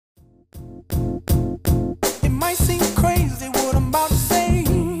might seem crazy what I'm about to say.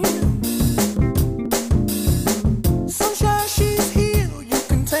 Sunshine, she's here, you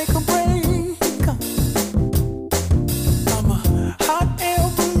can take a break. I'm a hot air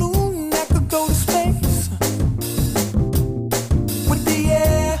balloon that could go to space. With the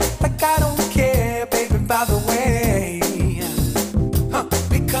air, like I don't care, baby, by the way.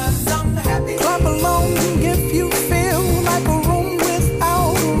 Because I'm happy. Clap along if you feel like a room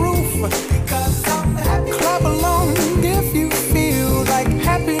without a roof. Because I'm happy. Clap along if you feel like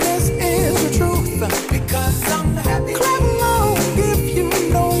happiness is the truth. Because I'm happy. Clap along if you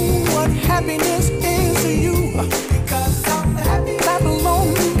know what happiness is to you. Because I'm happy. Clap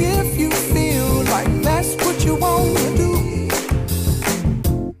along if you feel like that's what you want to do.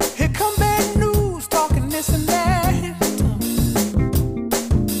 Here come bad news, talking this and that.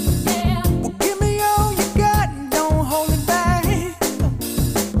 Well, give me all you got and don't hold it back.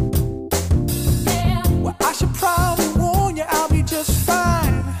 Well, I should probably warn you, I'll be just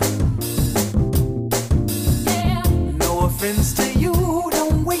fine. No offense to you,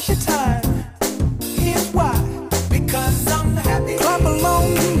 don't waste your time.